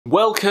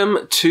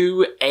Welcome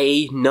to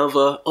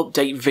another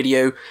update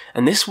video,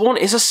 and this one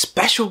is a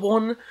special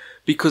one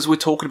because we're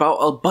talking about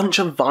a bunch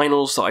of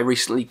vinyls that I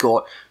recently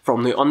got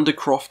from the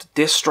Undercroft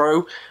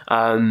distro.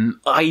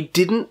 I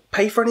didn't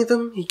pay for any of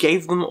them, he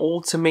gave them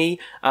all to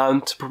me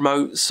to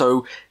promote,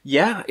 so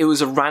yeah, it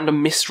was a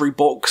random mystery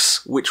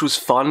box, which was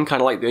fun,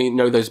 kind of like, you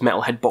know, those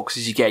Metalhead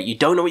boxes you get. You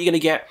don't know what you're going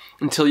to get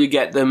until you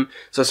get them,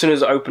 so as soon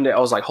as I opened it I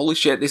was like, holy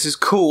shit, this is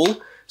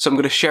cool. So I'm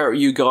going to share it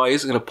with you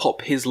guys. I'm going to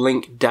pop his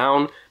link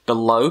down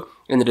below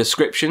in the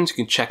description so you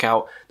can check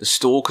out the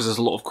store because there's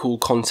a lot of cool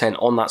content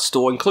on that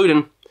store,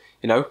 including,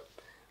 you know,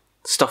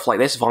 stuff like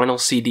this, vinyl,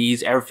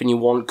 CDs, everything you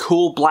want,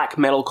 cool black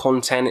metal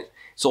content.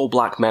 It's all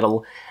black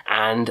metal,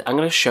 and I'm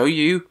going to show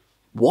you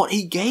what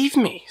he gave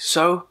me.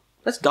 So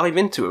let's dive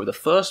into it with the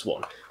first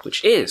one,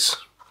 which is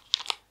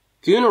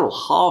Funeral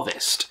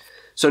Harvest.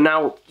 So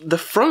now the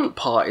front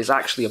part is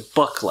actually a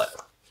booklet,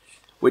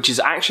 which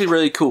is actually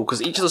really cool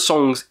because each of the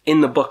songs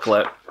in the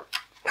booklet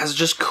has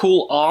just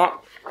cool art.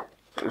 I'm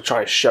going to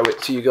try and show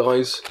it to you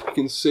guys. You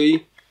can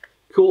see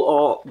cool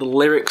art, the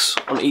lyrics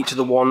on each of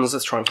the ones.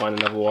 Let's try and find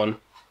another one.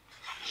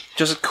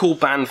 Just cool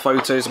band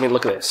photos. I mean,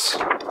 look at this.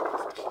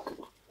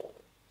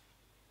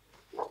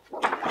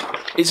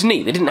 It's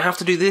neat. They didn't have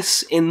to do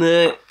this in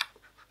the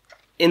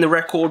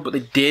record, but they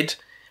did.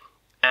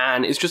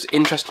 And it's just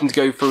interesting to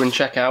go through and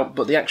check out.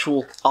 But the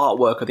actual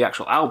artwork of the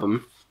actual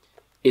album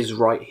is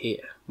right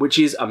here, which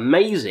is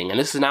amazing. And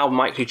this is an album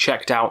I actually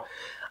checked out,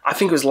 I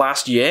think it was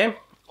last year,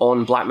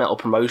 on Black Metal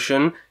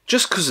Promotion,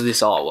 just because of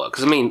this artwork.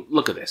 Because, I mean,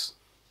 look at this.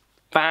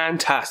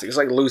 Fantastic. It's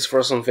like Lucifer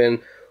or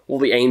something. All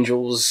the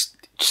angels.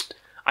 Just,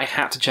 I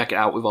had to check it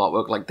out with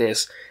artwork like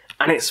this.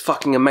 And it's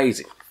fucking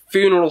amazing.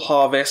 Funeral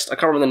Harvest. I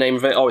can't remember the name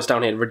of it. Oh, it's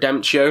down here.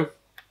 Redemptio.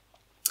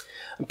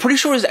 I'm pretty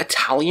sure it's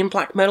Italian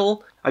black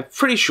metal. I'm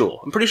pretty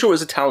sure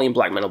it's Italian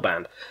black metal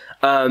band.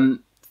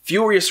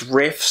 Furious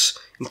riffs.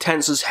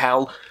 Intense as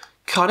hell.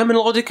 Kind of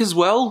melodic as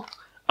well.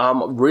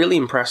 I'm really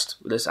impressed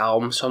with this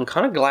album. So I'm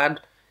kind of glad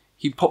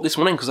he popped this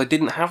one in because I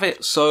didn't have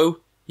it. So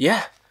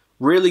yeah,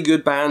 really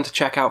good band to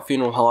check out,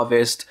 Funeral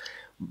Harvest.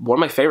 One of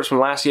my favorites from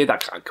last year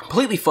that I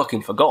completely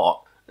fucking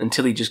forgot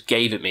until he just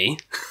gave it me.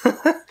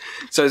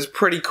 So it's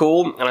pretty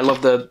cool, and I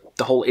love the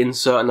whole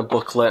insert and the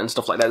booklet and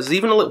stuff like that. There's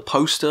even a little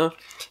poster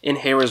in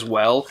here as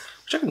well,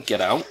 which I can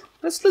get out.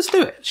 Let's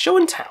do it. Show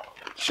and tell.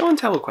 Show and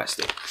tell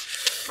requested.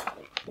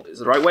 Is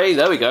it the right way?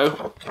 There we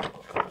go.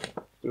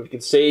 If you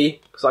can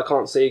see, because I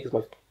can't see because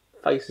my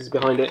face is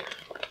behind it.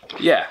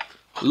 Yeah.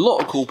 A lot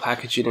of cool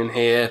packaging in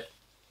here,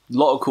 a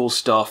lot of cool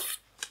stuff,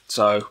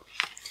 so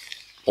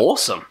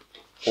awesome.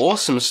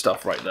 Awesome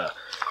stuff right there.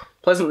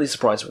 Pleasantly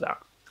surprised with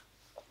that.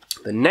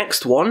 The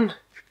next one,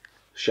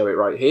 show it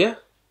right here.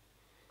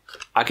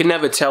 I can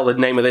never tell the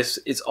name of this.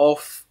 It's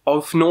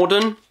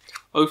Ofnorden.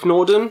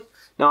 Ofnorden.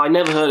 Now, I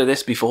never heard of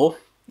this before.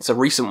 It's a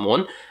recent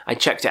one. I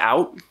checked it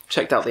out,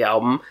 checked out the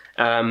album.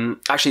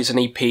 Actually, it's an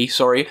EP,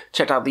 sorry.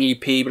 Checked out the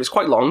EP, but it's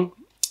quite long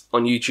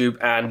on YouTube,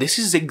 and this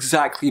is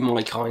exactly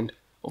my kind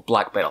of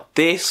black metal.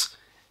 This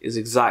is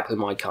exactly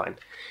my kind.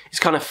 It's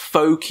kind of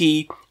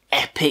folky,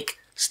 epic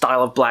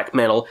style of black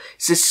metal.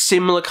 It's a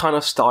similar kind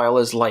of style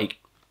as, like,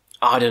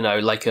 I don't know,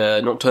 like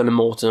a Nocturne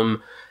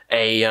Mortem,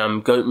 a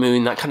Goat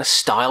Moon, that kind of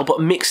style, but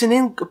mixing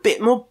in a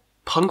bit more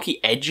punky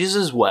edges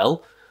as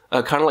well.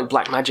 Kind of like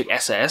Black Magic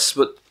SS,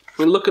 but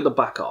I mean, look at the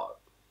back art.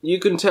 You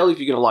can tell if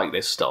you're going to like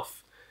this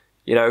stuff.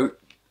 You know,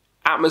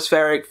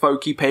 atmospheric,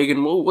 folky,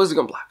 pagan. Well, where's it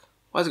gone black?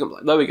 Why is it gone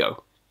black? There we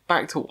go.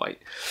 Back to white.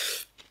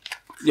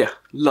 Yeah,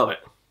 love it.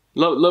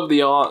 Love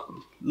the art,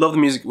 love the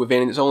music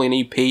within it. It's only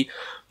an EP,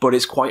 but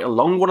it's quite a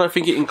long one. I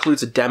think it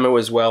includes a demo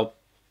as well.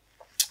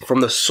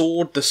 From the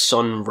Sword, the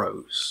Sun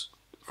Rose.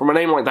 From a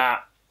name like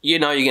that, you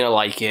know you're going to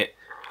like it.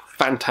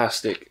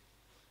 Fantastic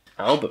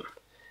album.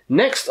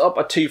 Next up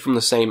are two from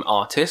the same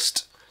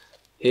artist.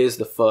 Here's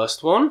the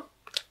first one.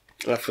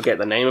 I forget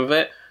the name of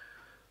it.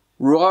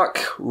 Ruach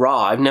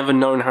Ra. I've never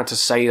known how to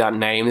say that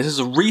name. This is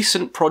a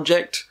recent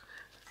project.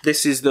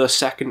 This is the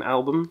second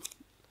album,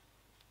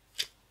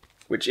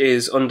 which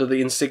is under the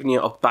insignia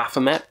of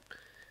Baphomet.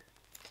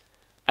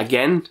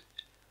 Again,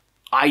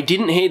 I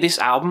didn't hear this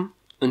album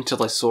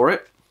until I saw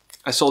it.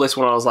 I saw this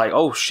one and I was like,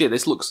 oh shit,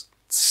 this looks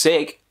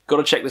sick.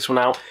 Gotta check this one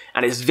out.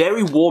 And it's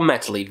very war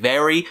metal-y,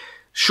 very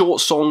short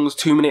songs,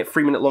 2-minute,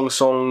 3-minute long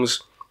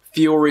songs,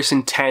 furious,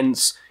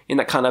 intense, in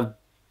that kind of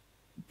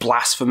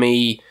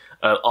blasphemy,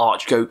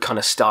 Archgoat kind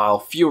of style.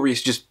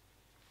 Furious, just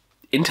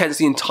intense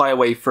the entire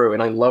way through,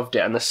 and I loved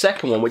it. And the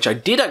second one, which I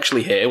did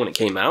actually hear when it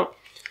came out,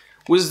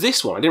 was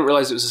this one. I didn't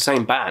realise it was the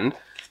same band.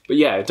 But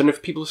yeah, I don't know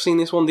if people have seen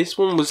this one. This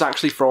one was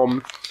actually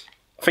from,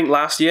 I think,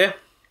 last year.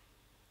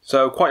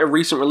 So quite a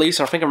recent release.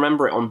 And I think I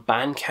remember it on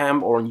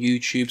Bandcamp or on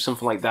YouTube,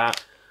 something like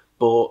that.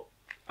 But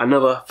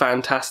another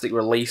fantastic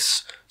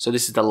release. So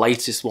this is the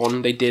latest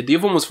one they did. The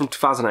other one was from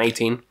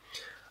 2018.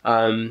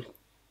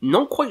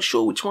 Not quite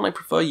sure which one I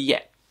prefer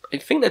yet. I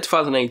think they're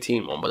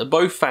 2018 one, but they're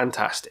both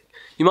fantastic.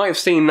 You might have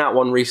seen that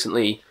one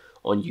recently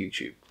on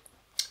YouTube.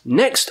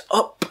 Next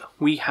up,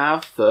 we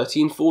have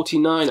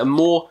 1349, a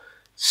more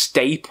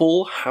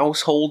staple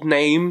household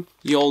name.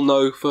 You all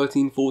know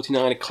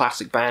 1349, a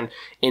classic band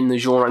in the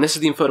genre, and this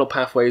is the Infernal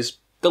Pathways,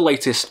 the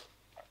latest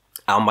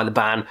album by the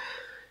band.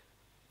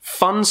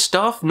 Fun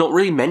stuff, not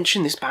really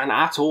mentioned this band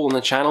at all on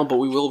the channel, but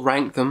we will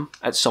rank them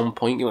at some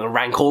point. You want to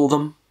rank all of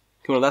them?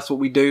 You know, that's what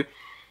we do.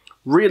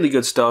 Really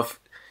good stuff.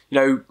 You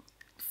know,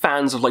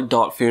 fans of like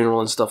Dark Funeral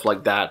and stuff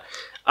like that.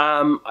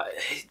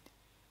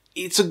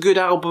 It's a good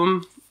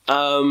album.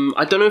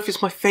 I don't know if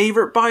it's my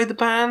favourite by the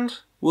band.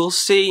 We'll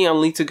see.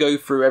 I'll need to go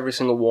through every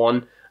single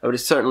one. But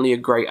it's certainly a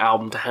great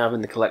album to have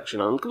in the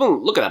collection. And come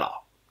on, look at that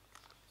art.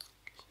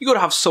 You got to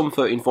have some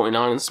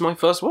 1349, and this is my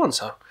first one,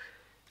 so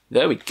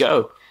there we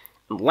go.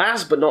 And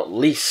last but not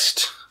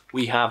least,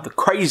 we have the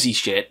crazy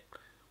shit.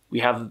 We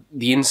have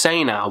the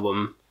Insane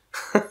album.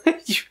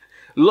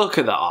 Look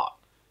at that art.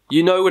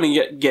 You know when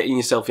you're getting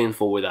yourself in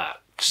for with that.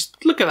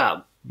 Just look at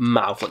that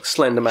mouth, like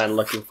Slender Man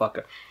looking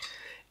fucker.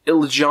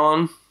 Ill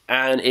John,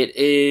 and it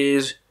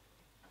is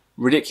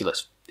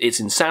ridiculous. It's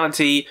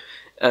insanity.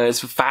 It's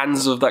for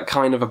fans of that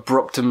kind of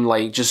abruptum,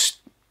 like just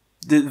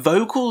the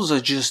vocals are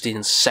just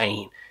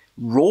insane.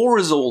 Raw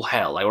as all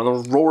hell, like one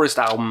of the rawest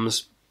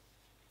albums.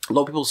 A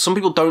lot of people, some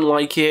people don't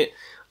like it.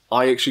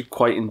 I actually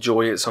quite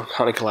enjoy it, so I'm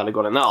kind of glad I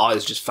got it. And that art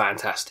is just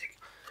fantastic.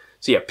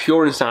 So yeah,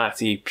 pure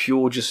insanity,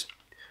 pure just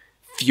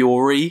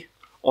fury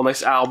on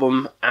this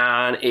album,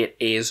 and it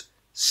is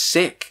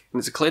sick. And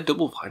it's a clear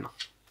double vinyl,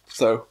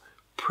 so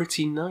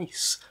pretty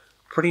nice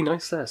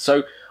there.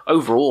 So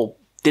overall,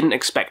 didn't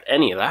expect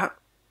any of that.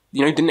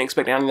 You know, didn't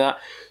expect any of that.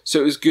 So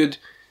it was good,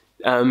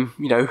 you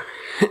know,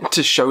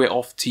 to show it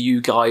off to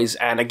you guys.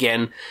 And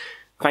again,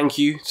 thank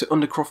you to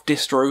Undercroft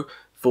Distro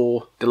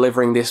for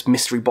delivering this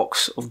mystery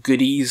box of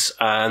goodies.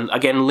 And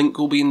again, link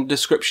will be in the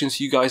description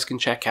so you guys can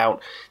check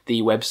out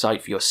the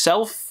website for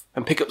yourself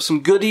and pick up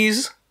some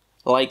goodies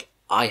like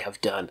I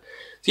have done.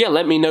 So yeah,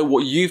 let me know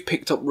what you've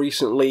picked up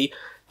recently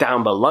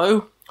down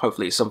below.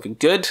 Hopefully it's something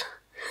good.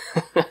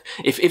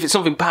 if it's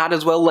something bad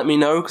as well, let me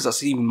know, because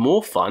that's even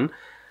more fun.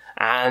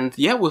 And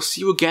yeah, we'll see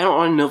you again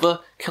on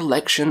another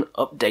collection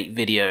update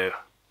video.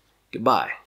 Goodbye.